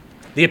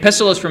The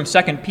epistle is from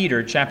 2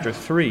 Peter chapter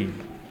 3.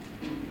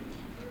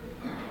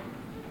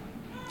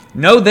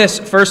 Know this,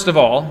 first of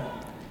all,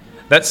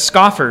 that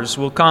scoffers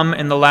will come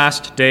in the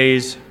last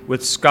days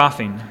with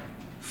scoffing,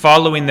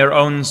 following their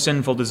own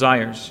sinful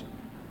desires.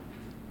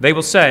 They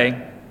will say,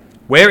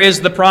 "Where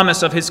is the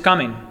promise of his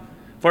coming?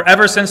 For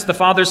ever since the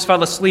fathers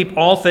fell asleep,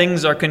 all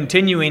things are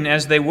continuing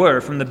as they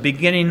were from the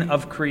beginning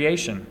of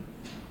creation."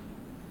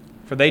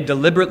 For they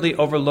deliberately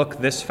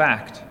overlook this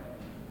fact,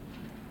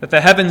 that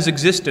the heavens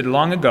existed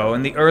long ago,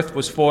 and the earth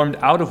was formed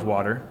out of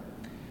water,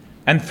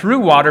 and through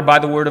water by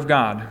the word of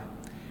God,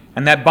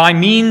 and that by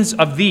means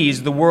of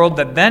these the world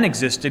that then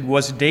existed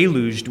was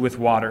deluged with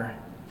water,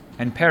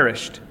 and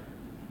perished.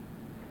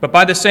 But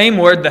by the same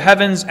word the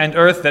heavens and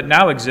earth that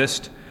now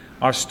exist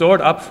are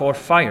stored up for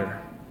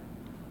fire,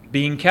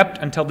 being kept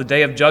until the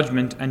day of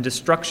judgment and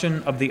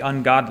destruction of the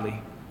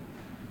ungodly.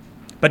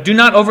 But do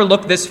not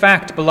overlook this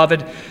fact,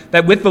 beloved,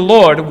 that with the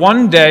Lord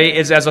 1 day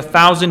is as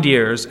 1,000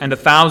 years, and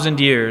 1,000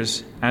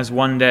 years as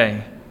 1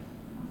 day.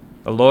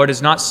 The Lord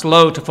is not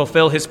slow to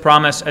fulfill his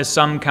promise, as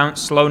some count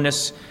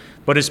slowness,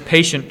 but is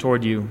patient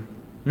toward you,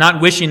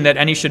 not wishing that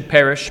any should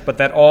perish, but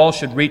that all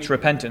should reach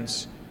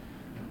repentance.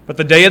 But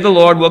the day of the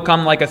Lord will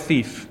come like a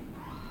thief,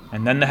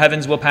 and then the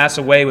heavens will pass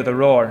away with a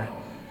roar,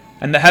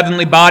 and the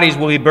heavenly bodies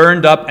will be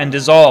burned up and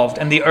dissolved,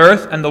 and the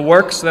earth and the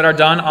works that are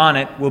done on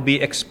it will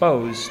be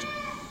exposed.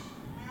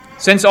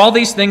 Since all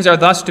these things are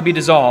thus to be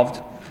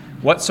dissolved,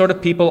 what sort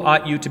of people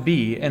ought you to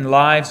be in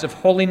lives of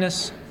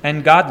holiness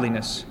and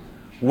godliness,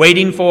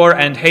 waiting for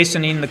and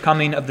hastening the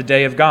coming of the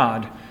day of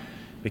God,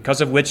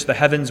 because of which the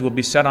heavens will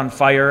be set on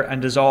fire and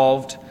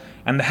dissolved,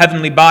 and the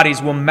heavenly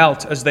bodies will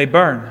melt as they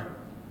burn?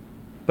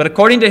 But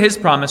according to his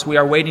promise, we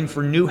are waiting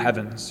for new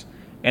heavens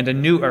and a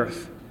new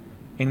earth,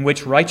 in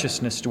which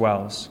righteousness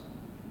dwells.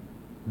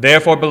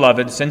 Therefore,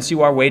 beloved, since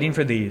you are waiting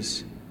for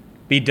these,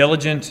 be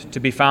diligent to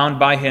be found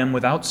by him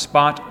without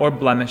spot or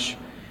blemish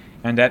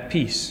and at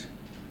peace.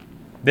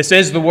 This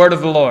is the word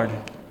of the Lord.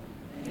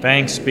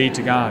 Thanks be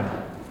to God.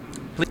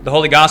 The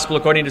Holy Gospel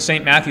according to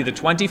St. Matthew, the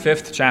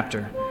 25th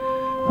chapter.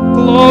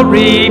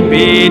 Glory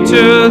be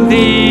to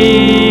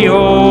thee,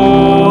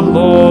 O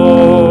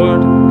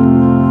Lord.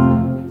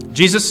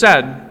 Jesus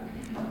said,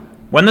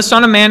 "When the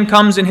Son of Man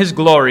comes in his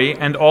glory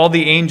and all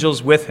the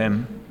angels with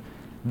him,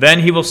 then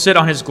he will sit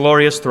on his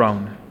glorious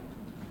throne.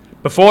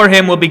 Before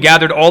him will be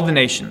gathered all the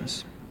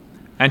nations,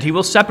 and he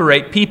will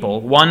separate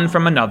people one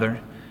from another,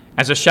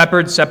 as a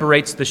shepherd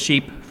separates the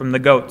sheep from the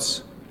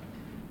goats.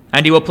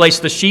 And he will place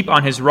the sheep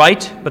on his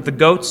right, but the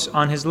goats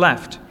on his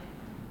left.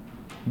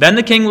 Then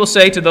the king will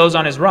say to those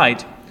on his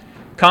right,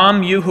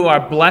 'Come, you who are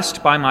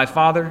blessed by my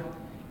Father,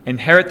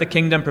 inherit the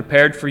kingdom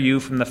prepared for you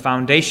from the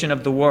foundation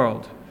of the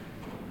world.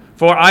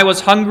 For I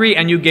was hungry,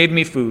 and you gave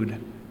me food.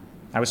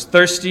 I was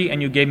thirsty,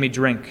 and you gave me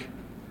drink.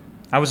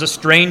 I was a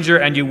stranger,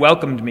 and you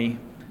welcomed me.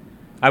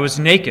 I was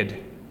naked,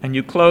 and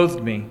you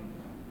clothed me.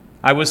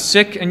 I was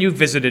sick, and you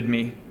visited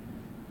me.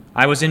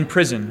 I was in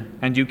prison,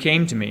 and you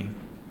came to me.'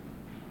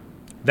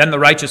 Then the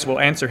righteous will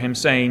answer him,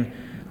 saying,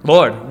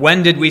 'Lord,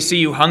 when did we see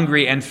you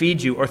hungry and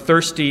feed you, or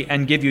thirsty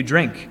and give you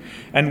drink?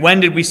 And when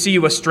did we see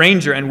you a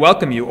stranger and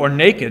welcome you, or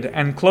naked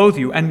and clothe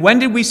you? And when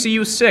did we see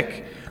you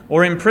sick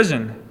or in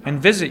prison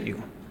and visit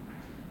you?'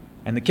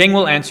 And the king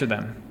will answer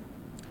them,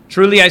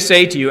 'Truly I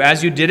say to you,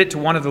 as you did it to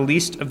one of the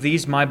least of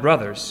these my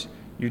brothers,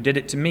 you did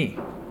it to me.'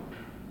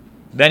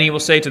 Then he will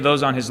say to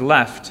those on his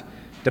left,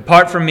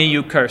 'Depart from me,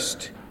 you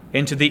cursed,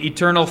 into the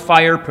eternal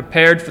fire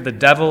prepared for the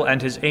devil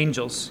and his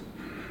angels.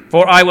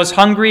 For I was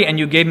hungry, and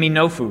you gave me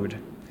no food.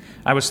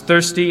 I was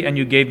thirsty, and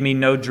you gave me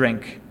no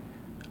drink.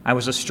 I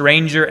was a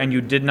stranger, and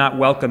you did not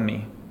welcome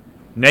me.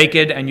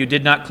 Naked, and you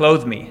did not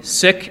clothe me.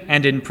 Sick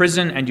and in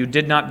prison, and you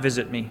did not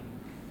visit me.'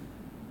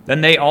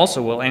 Then they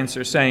also will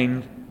answer,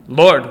 saying,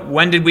 'Lord,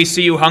 when did we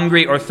see you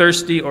hungry or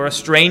thirsty or a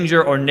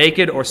stranger or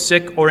naked or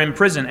sick or in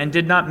prison and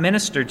did not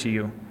minister to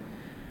you?'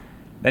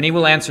 Then he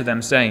will answer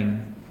them, saying,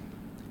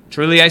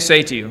 'Truly I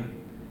say to you,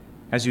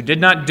 as you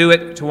did not do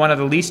it to one of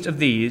the least of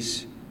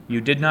these,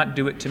 you did not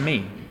do it to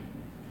me.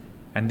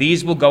 And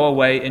these will go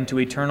away into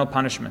eternal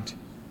punishment,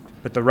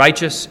 but the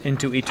righteous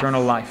into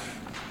eternal life.'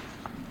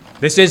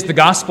 This is the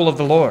gospel of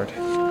the Lord.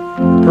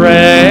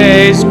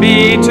 Praise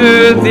be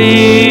to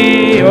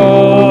thee,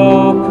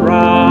 O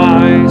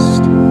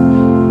Christ."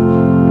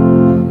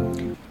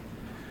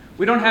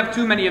 We don't have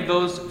too many of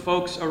those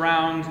folks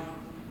around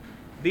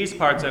these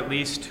parts, at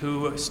least,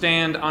 who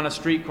stand on a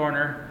street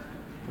corner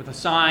with a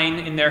sign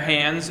in their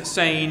hands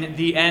saying,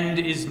 "The end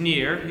is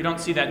near." You don't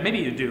see that. Maybe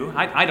you do.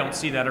 I don't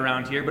see that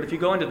around here. But if you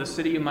go into the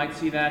city, you might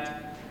see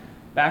that.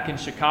 Back in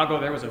Chicago,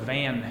 there was a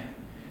van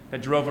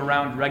that drove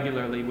around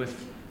regularly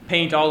with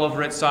paint all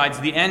over its sides.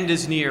 "The end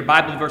is near,"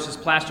 Bible verses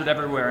plastered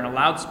everywhere, and a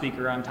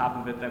loudspeaker on top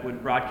of it that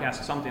would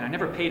broadcast something. I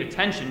never paid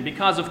attention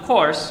because, of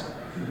course,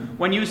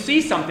 when you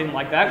see something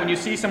like that, when you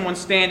see someone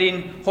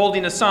standing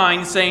holding a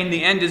sign saying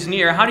the end is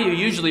near, how do you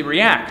usually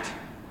react?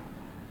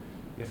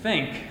 You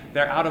think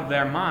they're out of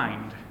their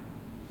mind.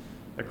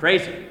 They're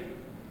crazy.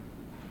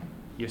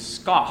 You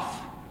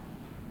scoff.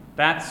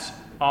 That's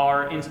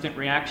our instant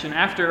reaction.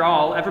 After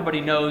all,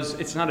 everybody knows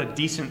it's not a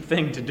decent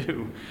thing to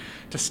do,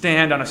 to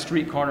stand on a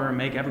street corner and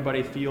make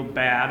everybody feel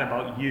bad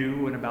about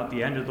you and about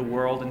the end of the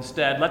world.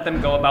 Instead, let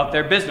them go about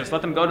their business.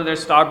 Let them go to their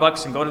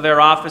Starbucks and go to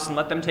their office and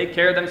let them take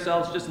care of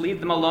themselves. Just leave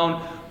them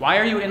alone. Why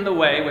are you in the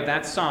way with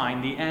that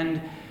sign? The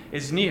end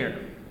is near.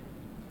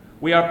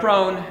 We are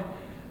prone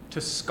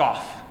to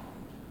scoff.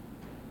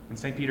 And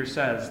St. Peter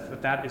says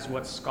that that is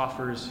what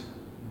scoffers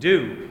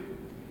do.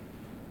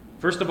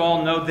 First of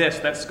all, know this,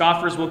 that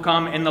scoffers will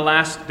come in the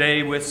last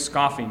day with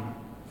scoffing,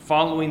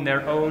 following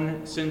their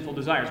own sinful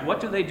desires. What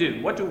do they do?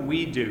 What do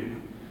we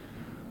do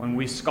when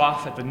we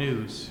scoff at the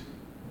news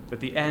that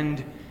the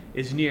end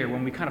is near,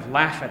 when we kind of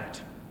laugh at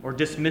it or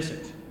dismiss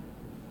it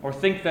or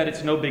think that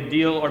it's no big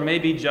deal or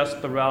maybe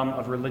just the realm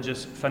of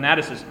religious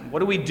fanaticism? What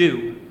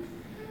do?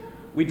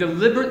 We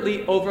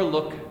deliberately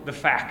overlook the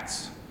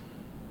facts.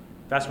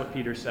 That's what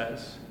Peter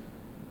says.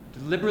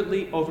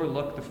 Deliberately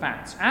overlook the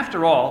facts.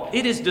 After all,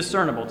 it is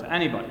discernible to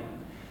anybody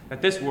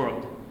that this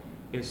world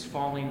is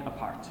falling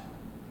apart.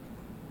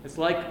 It's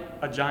like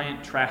a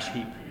giant trash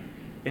heap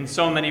in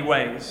so many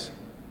ways,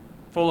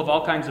 full of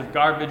all kinds of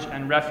garbage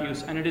and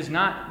refuse, and it is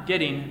not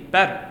getting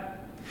better.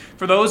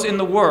 For those in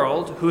the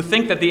world who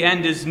think that the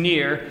end is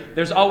near,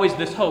 there's always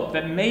this hope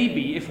that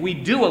maybe if we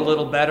do a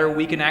little better,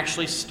 we can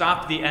actually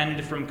stop the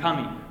end from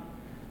coming.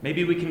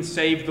 Maybe we can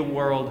save the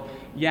world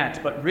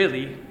yet, but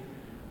really,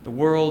 the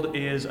world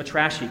is a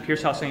trash heap.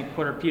 Here's how St.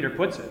 Peter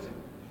puts it.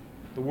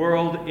 The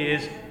world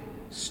is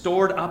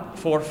stored up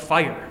for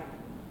fire.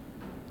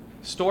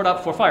 Stored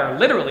up for fire.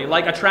 Literally,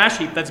 like a trash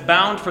heap that's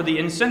bound for the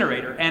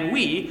incinerator. And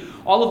we,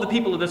 all of the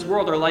people of this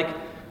world, are like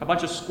a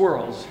bunch of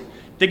squirrels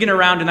digging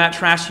around in that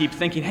trash heap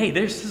thinking, hey,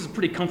 this is a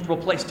pretty comfortable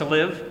place to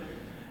live.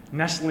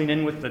 Nestling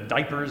in with the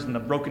diapers and the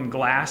broken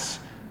glass.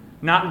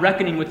 Not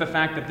reckoning with the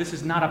fact that this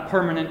is not a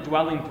permanent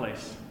dwelling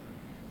place.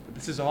 That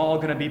this is all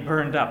going to be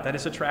burned up. That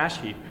is a trash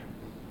heap.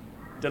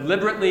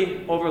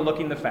 Deliberately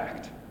overlooking the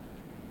fact.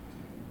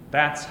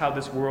 That's how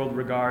this world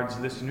regards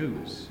this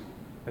news,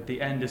 that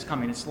the end is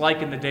coming. It's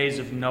like in the days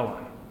of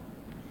Noah.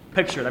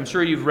 Picture it. I'm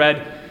sure you've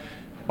read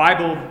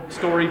Bible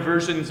story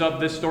versions of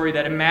this story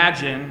that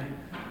imagine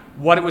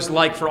what it was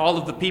like for all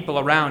of the people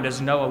around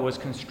as Noah was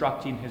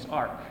constructing his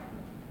ark.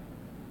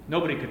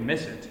 Nobody could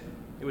miss it.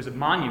 It was a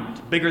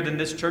monument, bigger than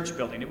this church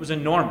building. It was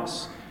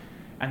enormous.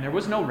 And there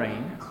was no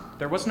rain.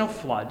 There was no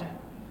flood.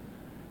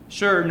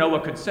 Sure,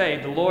 Noah could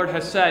say, the Lord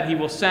has said he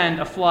will send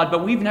a flood,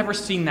 but we've never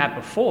seen that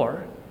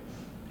before.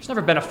 There's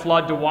never been a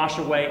flood to wash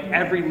away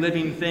every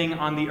living thing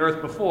on the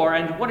earth before,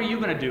 and what are you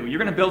going to do? You're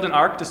going to build an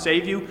ark to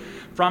save you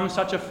from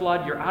such a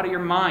flood? You're out of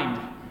your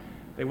mind,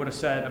 they would have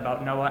said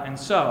about Noah. And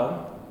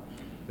so,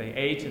 they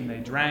ate and they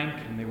drank,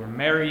 and they were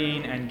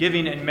marrying and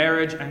giving in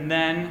marriage, and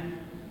then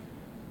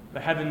the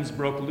heavens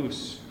broke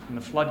loose, and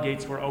the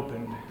floodgates were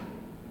opened,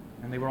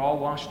 and they were all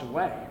washed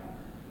away.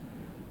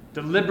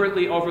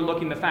 Deliberately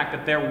overlooking the fact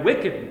that their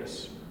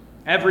wickedness,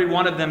 every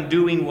one of them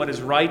doing what is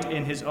right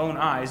in his own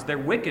eyes, their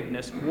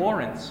wickedness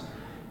warrants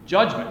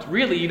judgment.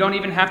 Really, you don't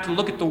even have to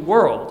look at the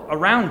world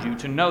around you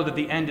to know that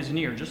the end is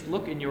near. Just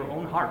look in your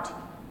own heart.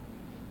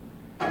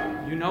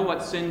 You know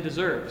what sin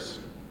deserves.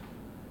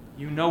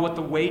 You know what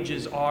the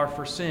wages are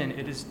for sin.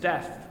 It is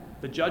death.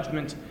 The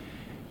judgment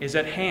is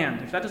at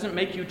hand. If that doesn't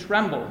make you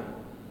tremble,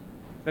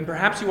 then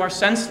perhaps you are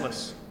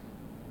senseless.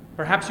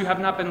 Perhaps you have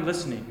not been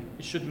listening.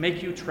 It should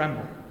make you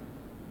tremble.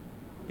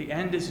 The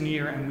end is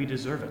near, and we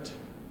deserve it.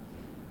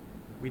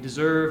 We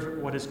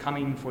deserve what is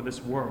coming for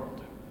this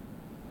world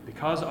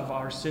because of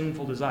our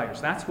sinful desires.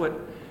 That's what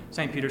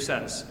St. Peter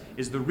says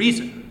is the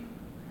reason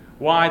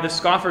why the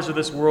scoffers of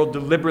this world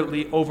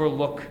deliberately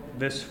overlook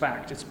this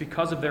fact. It's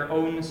because of their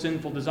own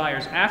sinful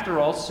desires. After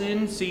all,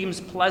 sin seems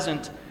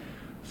pleasant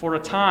for a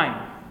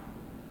time.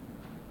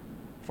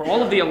 For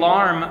all of the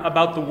alarm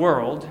about the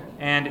world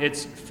and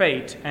its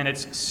fate and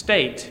its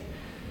state,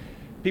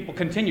 people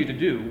continue to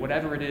do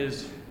whatever it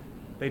is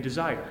they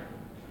desire.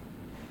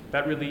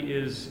 That really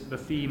is the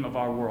theme of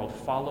our world.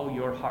 Follow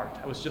your heart.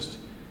 I was just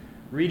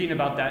reading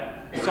about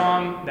that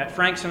song that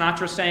Frank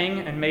Sinatra sang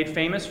and made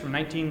famous from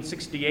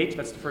 1968.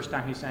 That's the first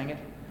time he sang it.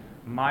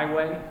 My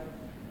Way.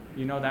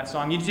 You know that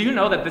song. Do you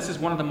know that this is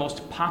one of the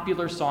most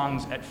popular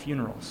songs at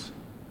funerals?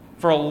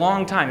 For a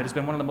long time, it has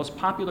been one of the most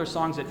popular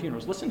songs at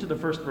funerals. Listen to the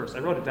first verse. I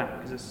wrote it down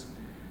because it's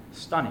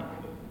stunning.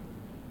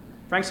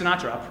 Frank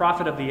Sinatra, a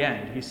prophet of the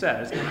end, he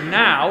says, "And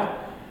now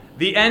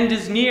the end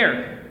is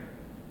near.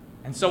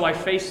 And so I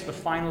face the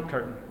final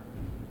curtain.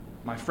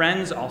 My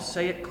friends, I'll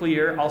say it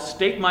clear. I'll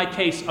state my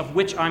case of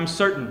which I'm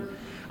certain.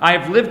 I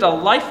have lived a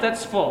life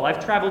that's full.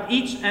 I've traveled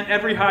each and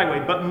every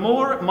highway. But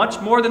much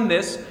more than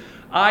this,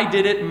 I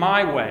did it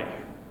my way."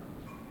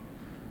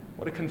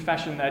 What a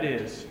confession that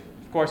is.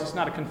 Of course, it's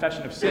not a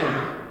confession of sin.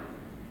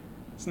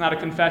 It's not a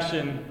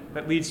confession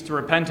that leads to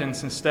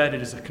repentance. Instead,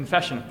 it is a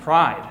confession of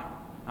pride.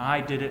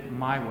 I did it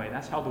my way.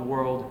 That's how the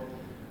world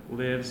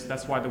lives.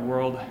 That's why the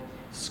world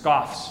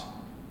scoffs.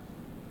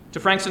 To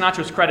Frank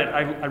Sinatra's credit,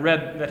 I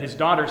read that his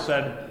daughter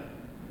said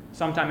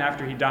sometime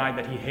after he died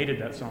that he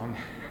hated that song.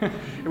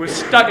 It was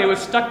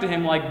stuck to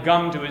him like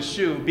gum to his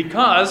shoe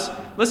because,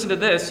 listen to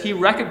this, he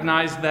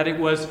recognized that it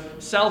was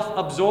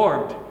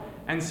self-absorbed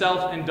and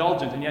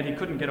self-indulgent, and yet he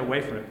couldn't get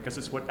away from it because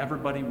it's what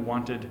everybody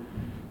wanted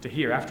to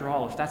hear. After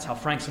all, if that's how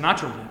Frank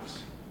Sinatra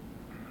lives,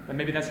 then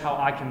maybe that's how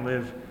I can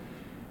live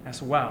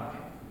as well.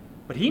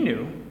 But he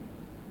knew,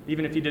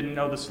 even if he didn't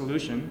know the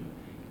solution,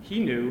 he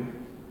knew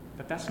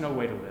that that's no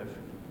way to live.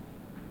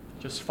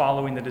 Just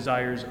following the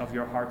desires of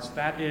your hearts.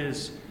 That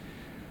is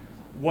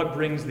what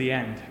brings the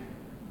end.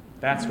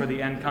 That's where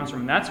the end comes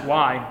from. And that's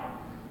why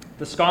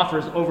the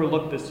scoffers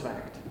overlook this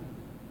fact,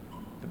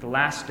 that the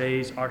last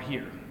days are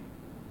here.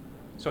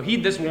 So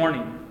heed this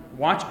warning.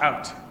 Watch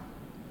out.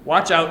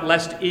 Watch out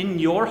lest in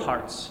your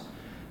hearts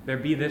there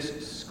be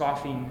this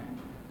scoffing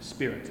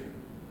spirit.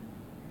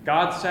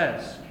 God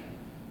says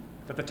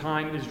that the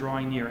time is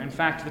drawing near. In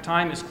fact, the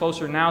time is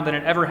closer now than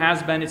it ever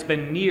has been. It's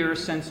been near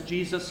since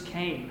Jesus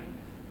came.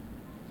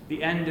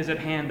 The end is at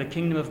hand. The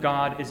kingdom of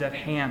God is at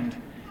hand.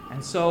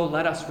 And so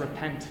let us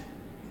repent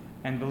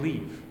and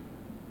believe.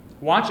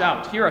 Watch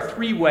out. Here are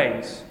 3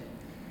 ways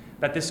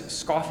that this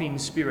scoffing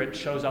spirit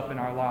shows up in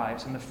our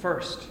lives. And the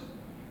first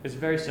is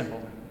very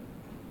simple.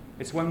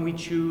 It's when we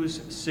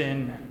choose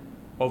sin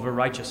over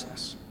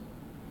righteousness.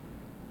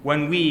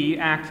 When we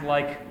act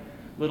like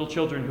little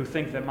children who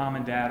think that mom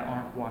and dad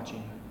aren't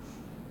watching.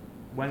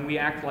 When we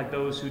act like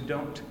those who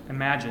don't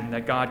imagine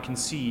that God can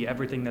see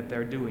everything that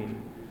they're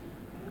doing.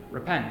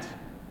 Repent.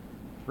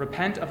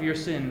 Repent of your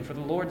sin, for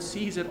the Lord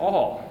sees it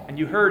all. And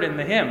you heard in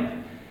the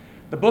hymn,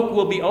 the book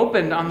will be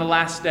opened on the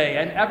last day,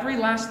 and every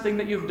last thing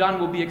that you've done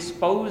will be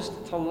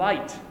exposed to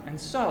light. And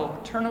so,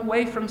 turn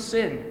away from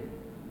sin.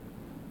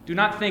 Do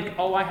not think,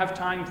 I have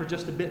time for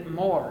just a bit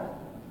more.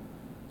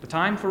 The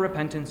time for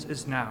repentance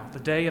is now. The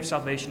day of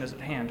salvation is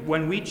at hand.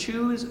 When we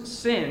choose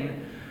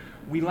sin,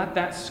 we let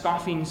that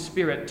scoffing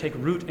spirit take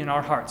root in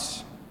our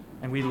hearts.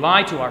 And we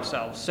lie to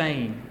ourselves,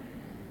 saying,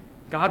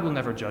 God will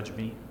never judge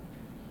me.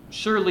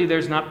 Surely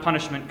there's not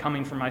punishment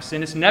coming for my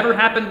sin. It's never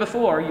happened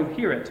before. You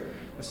hear it.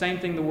 The same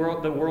thing the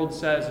world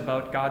says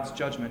about God's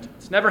judgment.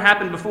 It's never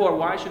happened before.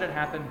 Why should it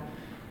happen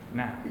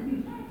now?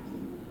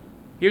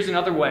 Here's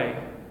another way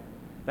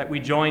that we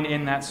join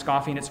in that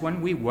scoffing. It's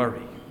when we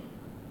worry,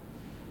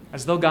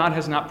 as though God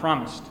has not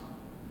promised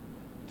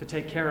to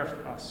take care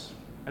of us,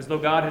 as though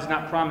God has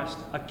not promised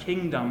a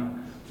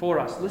kingdom for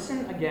us.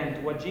 Listen again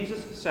to what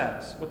Jesus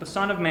says, what the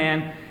Son of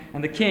Man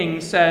and the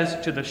King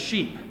says to the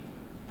sheep.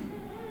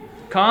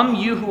 Come,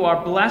 you who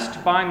are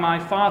blessed by my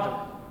Father,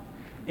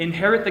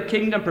 inherit the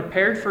kingdom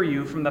prepared for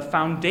you from the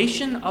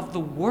foundation of the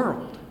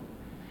world.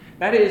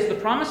 That is, the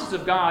promises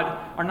of God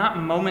are not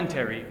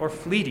momentary or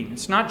fleeting.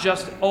 It's not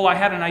just, I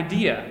had an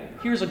idea.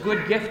 Here's a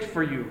good gift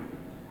for you.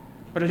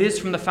 But it is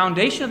from the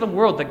foundation of the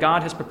world that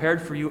God has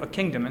prepared for you a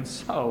kingdom. And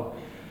so,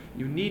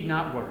 you need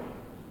not worry.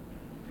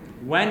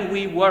 When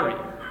we worry,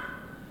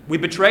 we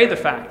betray the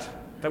fact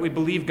that we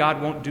believe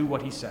God won't do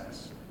what he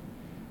says,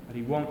 that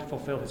he won't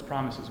fulfill his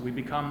promises. We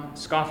become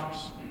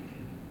scoffers.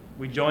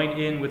 We join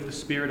in with the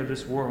spirit of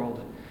this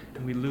world,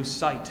 and we lose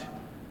sight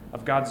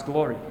of God's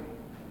glory.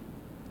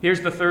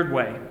 Here's the third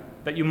way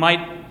that you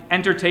might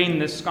entertain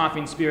this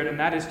scoffing spirit, and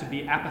that is to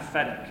be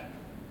apathetic,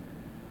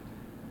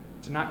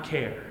 to not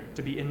care,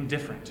 to be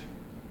indifferent,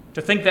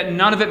 to think that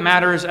none of it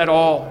matters at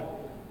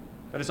all,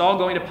 that it's all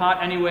going to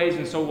pot anyways,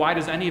 and so why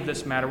does any of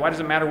this matter? Why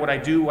does it matter what I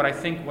do, what I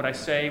think, what I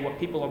say, what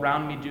people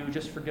around me do?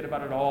 Just forget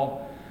about it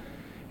all.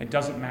 It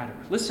doesn't matter.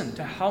 Listen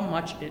to how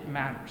much it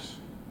matters.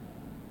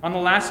 On the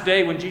last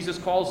day, when Jesus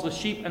calls the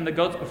sheep and the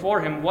goats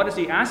before him, what does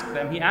he ask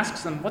them? He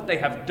asks them what they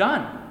have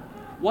done.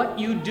 What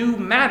you do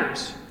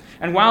matters.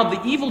 And while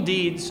the evil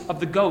deeds of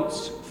the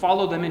goats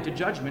follow them into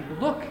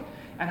judgment, look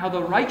at how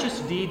the righteous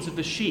deeds of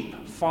the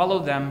sheep follow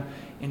them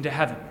into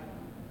heaven.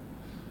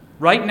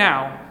 Right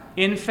now,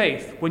 in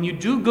faith, when you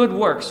do good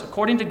works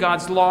according to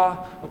God's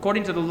law,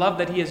 according to the love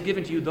that he has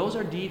given to you, those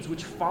are deeds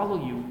which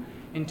follow you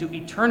into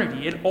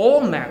eternity. It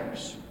all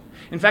matters.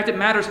 In fact, it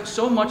matters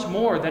so much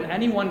more than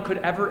anyone could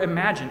ever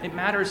imagine. It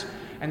matters,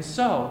 and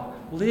so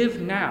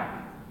live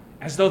now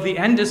as though the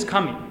end is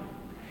coming.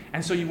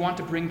 And so you want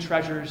to bring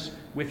treasures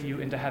with you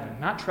into heaven.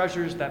 Not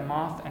treasures that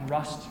moth and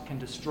rust can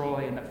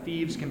destroy and that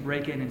thieves can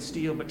break in and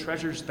steal, but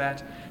treasures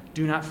that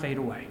do not fade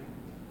away.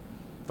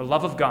 The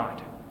love of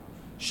God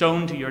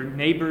shown to your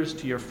neighbors,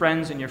 to your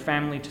friends and your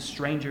family, to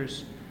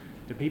strangers,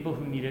 to people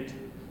who need it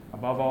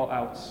above all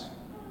else.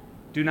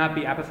 Do not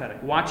be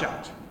apathetic. Watch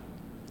out.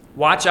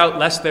 Watch out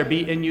lest there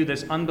be in you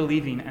this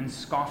unbelieving and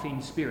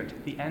scoffing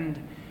spirit. The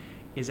end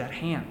is at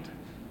hand.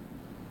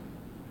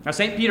 Now,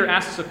 St. Peter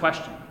asks a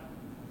question,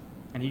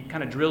 and he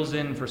kind of drills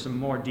in for some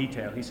more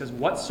detail. He says,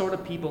 what sort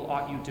of people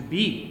ought you to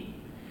be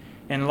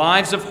in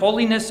lives of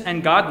holiness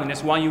and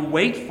godliness while you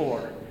wait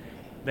for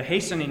the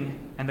hastening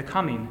and the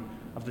coming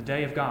of the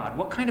day of God?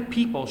 What kind of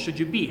people should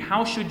you be?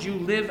 How should you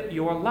live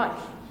your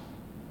life?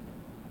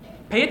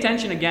 Pay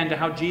attention again to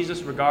how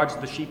Jesus regards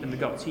the sheep and the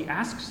goats. He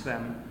asks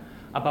them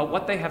about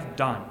what they have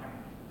done.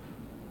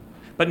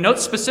 But note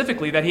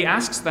specifically that he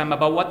asks them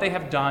about what they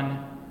have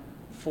done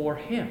for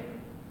him.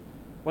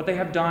 what they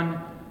have done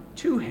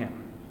to him.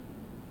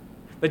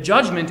 The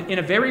judgment, in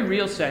a very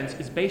real sense,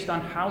 is based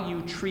on how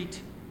you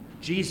treat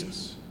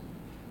Jesus.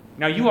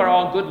 Now, you are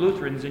all good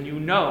Lutherans, and you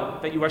know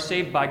that you are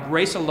saved by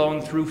grace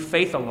alone through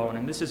faith alone,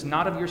 and this is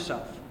not of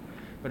yourself,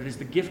 but it is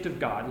the gift of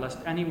God, lest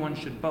anyone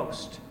should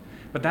boast.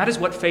 But that is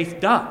what faith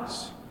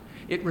does.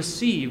 It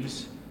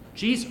receives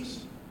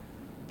Jesus.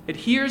 It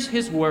hears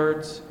his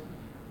words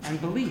and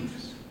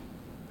believes.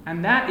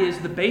 And that is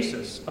the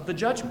basis of the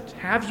judgment.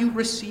 Have you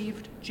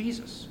received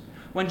Jesus?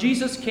 When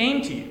Jesus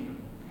came to you,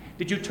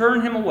 did you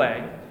turn him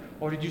away,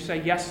 or did you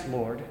say, "Yes,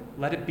 Lord,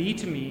 let it be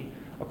to me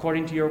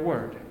according to your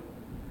word"?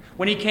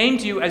 When he came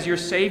to you as your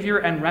Savior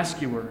and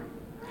rescuer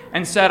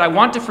and said, "I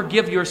want to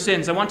forgive your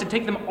sins, I want to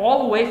take them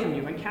all away from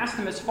you and cast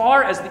them as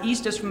far as the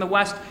east is from the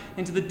west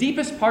into the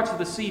deepest parts of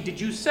the sea,"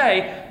 did you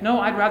say, "No,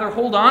 I'd rather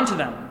hold on to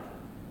them.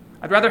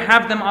 I'd rather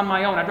have them on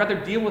my own. I'd rather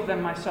deal with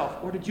them myself"?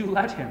 Or did you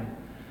let him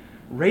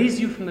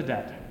raise you from the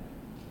dead,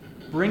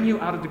 bring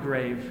you out of the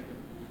grave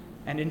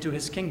and into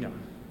his kingdom?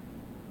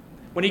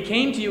 When he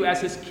came to you as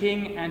his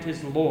King and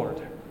his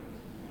Lord,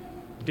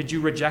 did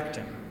you reject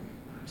him?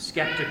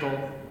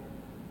 Skeptical,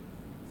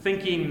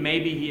 thinking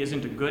maybe he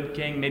isn't a good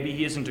king, maybe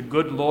he isn't a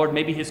good Lord,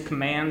 maybe his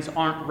commands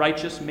aren't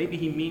righteous, maybe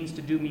he means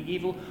to do me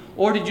evil?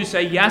 Or did you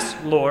say, "Yes,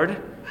 Lord,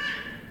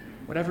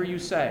 whatever you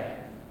say.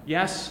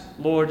 Yes,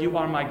 Lord, you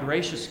are my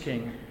gracious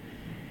King"?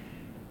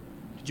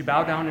 Did you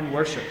bow down and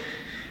worship?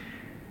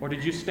 Or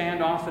did you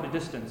stand off at a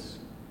distance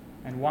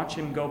and watch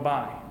him go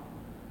by?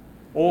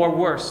 Or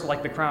worse,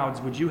 like the crowds,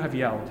 would you have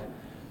yelled,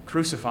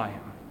 "Crucify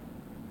him"?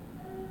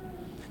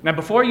 Now,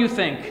 before you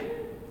think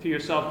to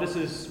yourself, this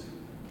is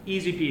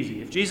easy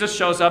peasy. If Jesus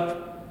shows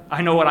up,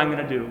 I know what I'm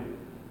going to do.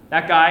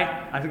 That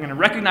guy, I'm going to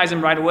recognize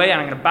him right away,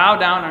 and I'm going to bow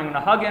down, and I'm going to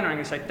hug him, and I'm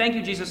going to say, "Thank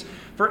you, Jesus,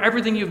 for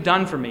everything you've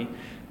done for me."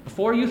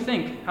 Before you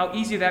think how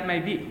easy that may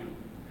be,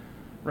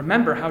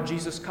 remember how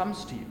Jesus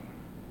comes to you.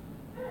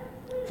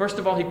 First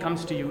of all, he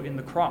comes to you in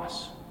the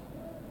cross,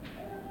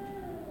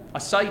 a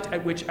sight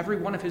at which every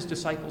one of his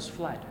disciples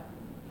fled,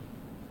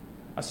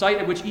 a sight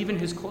at which even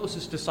his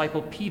closest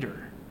disciple, Peter,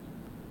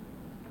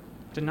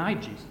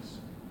 denied Jesus.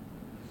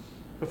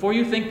 Before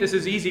you think this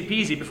is easy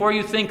peasy, before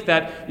you think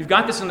that you've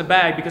got this in the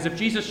bag, because if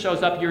Jesus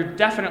shows up, you're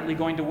definitely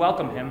going to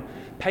welcome him,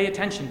 pay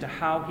attention to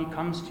how he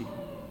comes to you.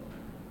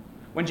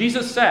 When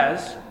Jesus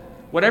says,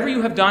 "Whatever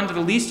you have done to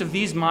the least of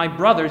these my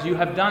brothers, you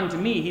have done to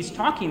me," he's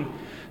talking,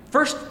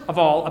 first of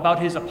all, about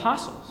his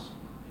apostles,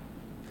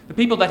 the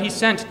people that he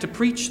sent to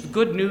preach the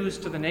good news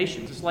to the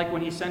nations. It's like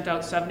when he sent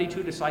out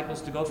 72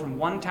 disciples to go from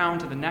one town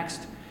to the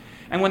next.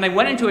 And when they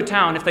went into a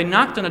town, if they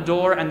knocked on a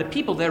door and the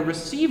people there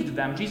received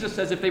them, Jesus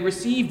says, if they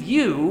receive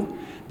you,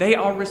 they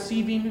are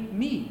receiving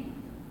me.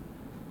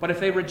 But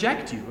if they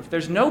reject you, if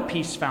there's no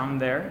peace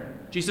found there,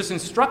 Jesus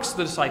instructs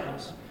the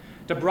disciples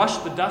to brush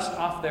the dust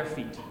off their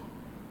feet,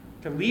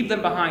 to leave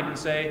them behind and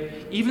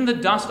say, "Even the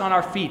dust on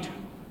our feet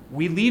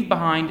we leave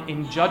behind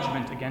in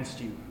judgment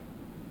against you."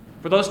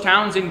 For those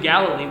towns in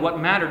Galilee, what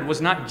mattered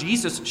was not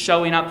Jesus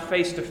showing up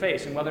face to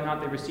face and whether or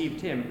not they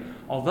received him,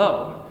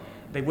 although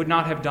they would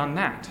not have done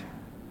that.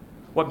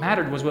 What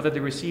mattered was whether they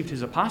received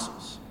his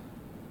apostles,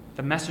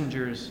 the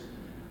messengers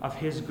of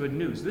his good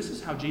news. This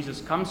is how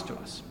Jesus comes to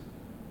us.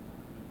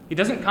 He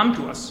doesn't come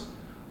to us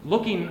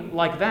looking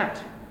like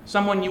that,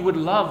 someone you would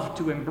love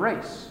to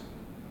embrace.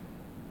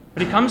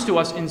 But he comes to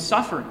us in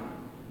suffering,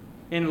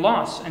 in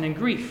loss, and in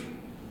grief,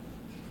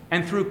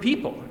 and through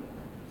people,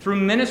 through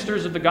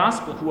ministers of the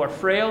gospel who are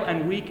frail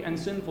and weak and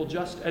sinful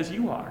just as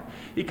you are.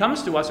 He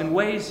comes to us in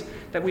ways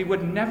that we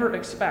would never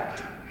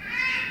expect.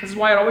 This is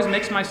why it always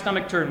makes my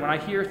stomach turn when I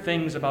hear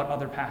things about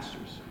other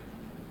pastors,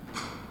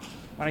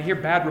 when I hear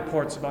bad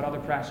reports about other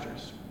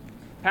pastors.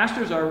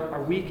 Pastors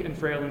are weak and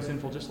frail and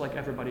sinful just like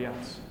everybody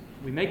else.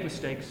 We make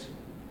mistakes.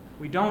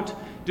 We don't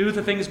do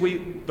the things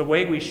the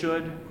way we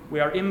should. We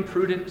are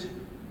imprudent.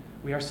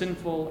 We are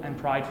sinful and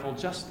prideful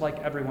just like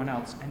everyone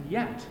else. And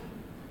yet,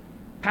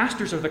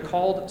 pastors are the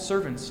called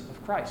servants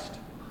of Christ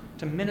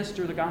to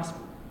minister the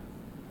gospel.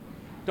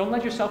 Don't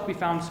let yourself be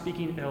found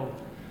speaking ill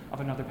of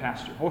another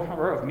pastor,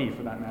 or of me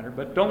for that matter,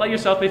 but don't let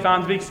yourself be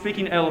found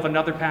speaking ill of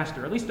another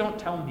pastor. At least don't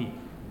tell me.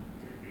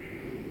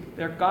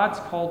 They're God's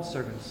called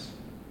servants.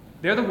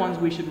 They're the ones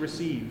we should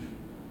receive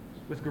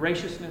with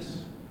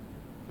graciousness,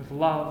 with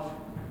love,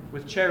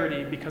 with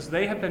charity, because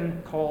they have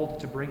been called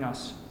to bring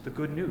us the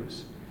good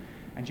news.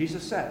 And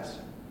Jesus says,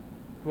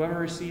 "Whoever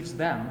receives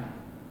them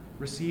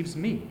receives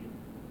me."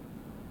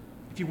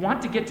 If you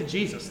want to get to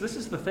Jesus, this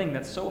is the thing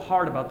that's so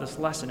hard about this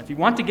lesson. If you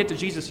want to get to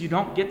Jesus, you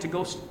don't get to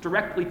go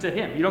directly to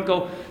him. You don't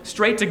go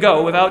straight to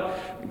go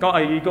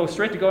you go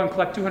straight to go and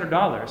collect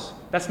 $200.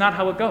 That's not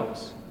how it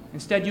goes.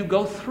 Instead, you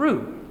go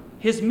through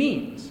his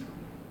means.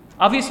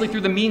 Obviously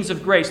through the means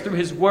of grace, through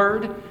his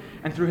word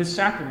and through his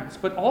sacraments.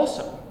 But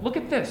also, look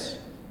at this,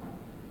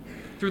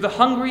 through the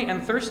hungry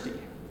and thirsty,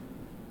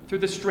 through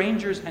the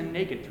strangers and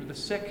naked, through the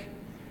sick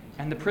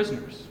and the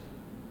prisoners.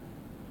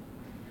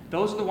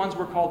 Those are the ones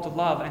we're called to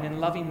love, and in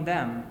loving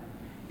them,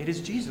 it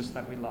is Jesus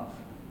that we love.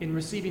 In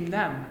receiving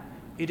them,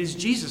 it is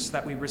Jesus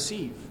that we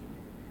receive.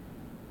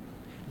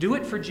 Do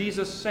it for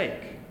Jesus'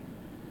 sake.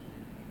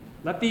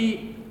 Let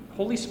the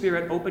Holy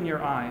Spirit open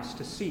your eyes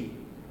to see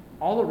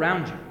all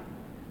around you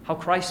how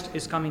Christ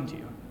is coming to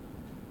you.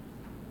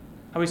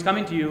 How he's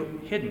coming to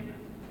you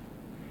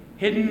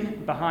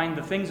hidden behind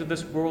the things of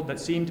this world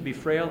that seem to be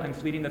frail and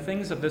fleeting, the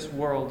things of this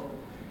world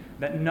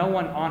that no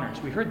one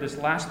honors. We heard this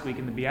last week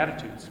in the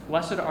Beatitudes.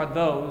 Blessed are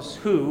those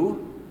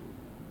who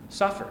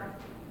suffer,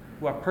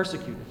 who are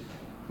persecuted,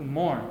 who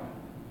mourn,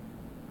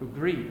 who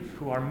grieve,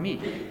 who are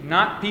meek,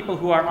 not people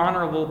who are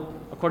honorable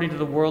according to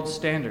the world's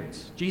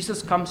standards.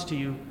 Jesus comes to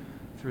you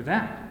through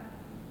them.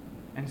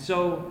 And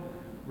so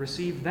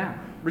receive them.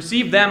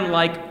 Receive them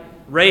like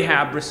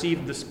Rahab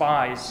received the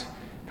spies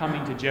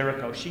coming to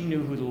Jericho. She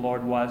knew who the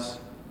Lord was.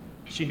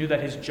 She knew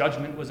that his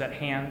judgment was at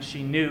hand.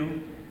 She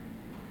knew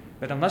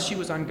that unless she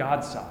was on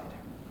God's side,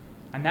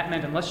 and that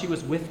meant unless she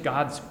was with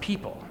God's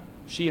people,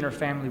 she and her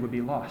family would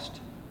be lost.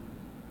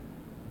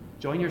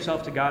 Join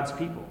yourself to God's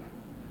people,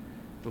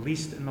 the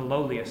least and the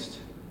lowliest,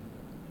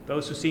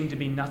 those who seem to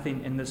be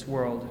nothing in this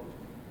world.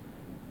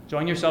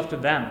 Join yourself to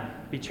them.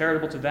 Be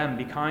charitable to them.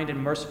 Be kind and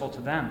merciful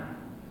to them.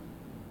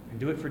 And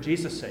do it for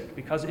Jesus' sake,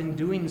 because in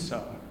doing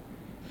so,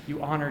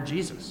 you honor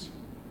Jesus.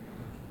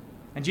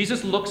 And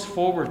Jesus looks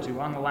forward to,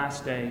 on the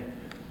last day,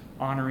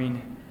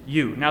 honoring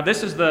you. Now,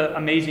 this is the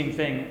amazing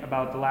thing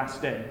about the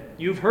last day.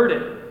 You've heard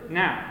it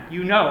now.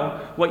 You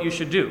know what you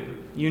should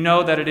do. You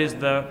know that it is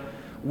the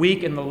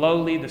weak and the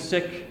lowly, the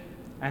sick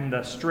and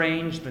the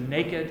strange, the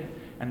naked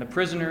and the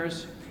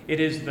prisoners. It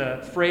is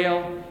the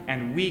frail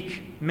and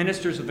weak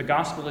ministers of the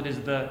gospel. It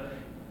is the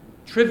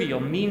trivial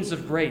means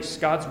of grace,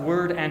 God's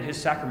word and his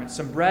sacraments,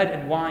 some bread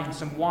and wine,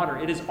 some water.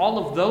 It is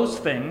all of those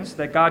things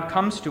that God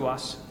comes to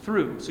us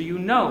through. So you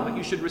know that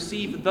you should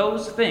receive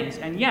those things.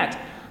 And yet,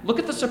 look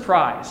at the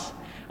surprise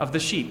of the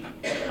sheep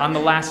on the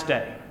last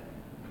day.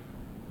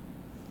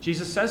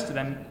 Jesus says to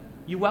them,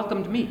 you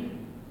welcomed me.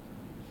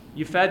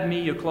 You fed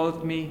me, you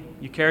clothed me,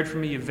 you cared for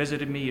me, you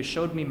visited me, you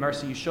showed me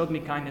mercy, you showed me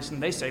kindness.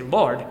 And they say,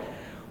 Lord,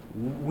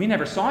 we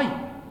never saw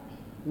you.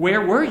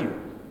 Where were you?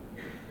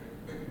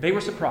 They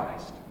were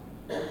surprised.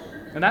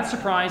 And that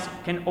surprise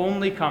can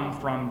only come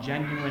from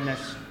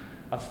genuineness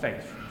of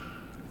faith,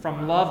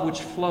 from love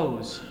which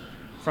flows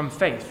from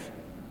faith,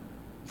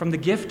 from the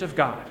gift of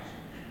God.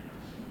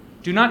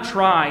 Do not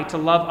try to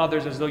love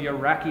others as though you're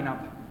racking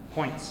up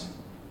points,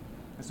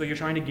 as though you're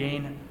trying to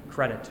gain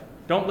credit.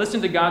 Don't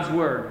listen to God's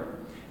word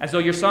as though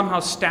you're somehow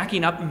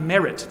stacking up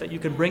merit that you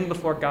can bring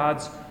before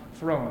God's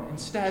throne.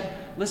 Instead,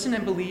 listen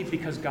and believe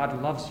because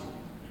God loves you.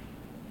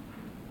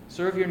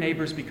 Serve your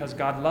neighbors because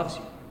God loves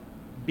you.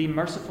 Be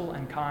merciful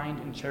and kind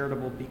and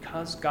charitable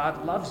because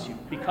God loves you,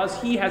 because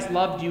he has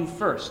loved you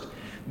first.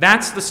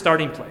 That's the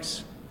starting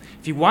place.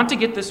 If you want to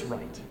get this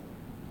right,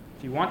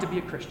 if you want to be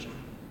a Christian,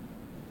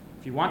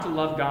 if you want to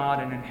love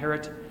God and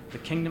inherit the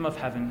kingdom of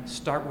heaven,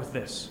 start with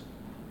this.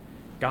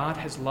 God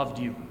has loved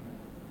you.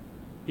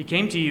 He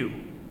came to you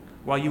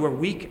while you were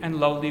weak and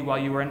lowly, while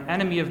you were an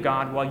enemy of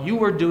God, while you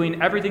were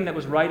doing everything that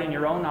was right in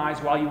your own eyes,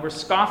 while you were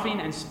scoffing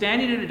and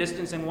standing at a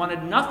distance and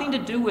wanted nothing to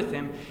do with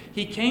him.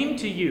 He came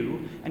to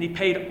you and he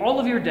paid all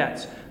of your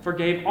debts,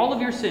 forgave all of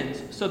your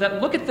sins, so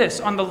that, look at this,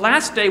 on the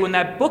last day when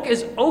that book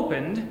is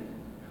opened,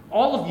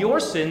 all of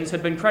your sins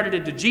have been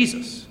credited to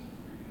Jesus.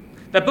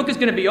 That book is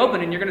going to be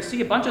open and you're going to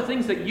see a bunch of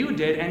things that you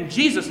did and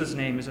Jesus'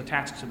 name is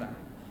attached to them.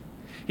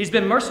 He's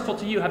been merciful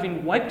to you,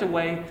 having wiped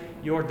away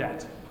your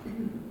debt.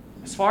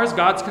 As far as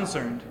God's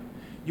concerned,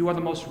 you are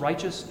the most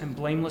righteous and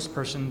blameless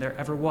person there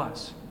ever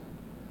was.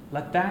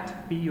 Let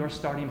that be your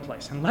starting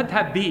place. And let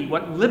that be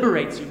what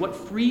liberates you, what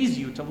frees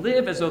you to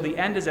live as though the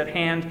end is at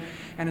hand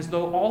and as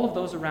though all of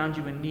those around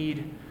you in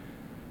need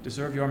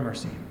deserve your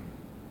mercy.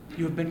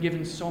 You have been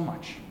given so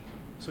much,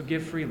 so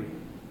give freely.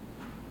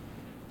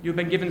 You have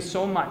been given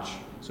so much,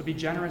 so be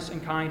generous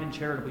and kind and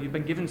charitable. You've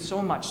been given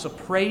so much, so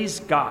praise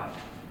God.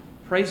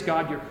 Praise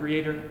God, your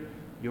Creator,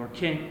 your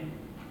King,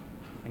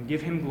 and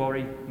give him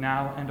glory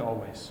now and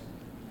always.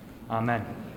 Amen.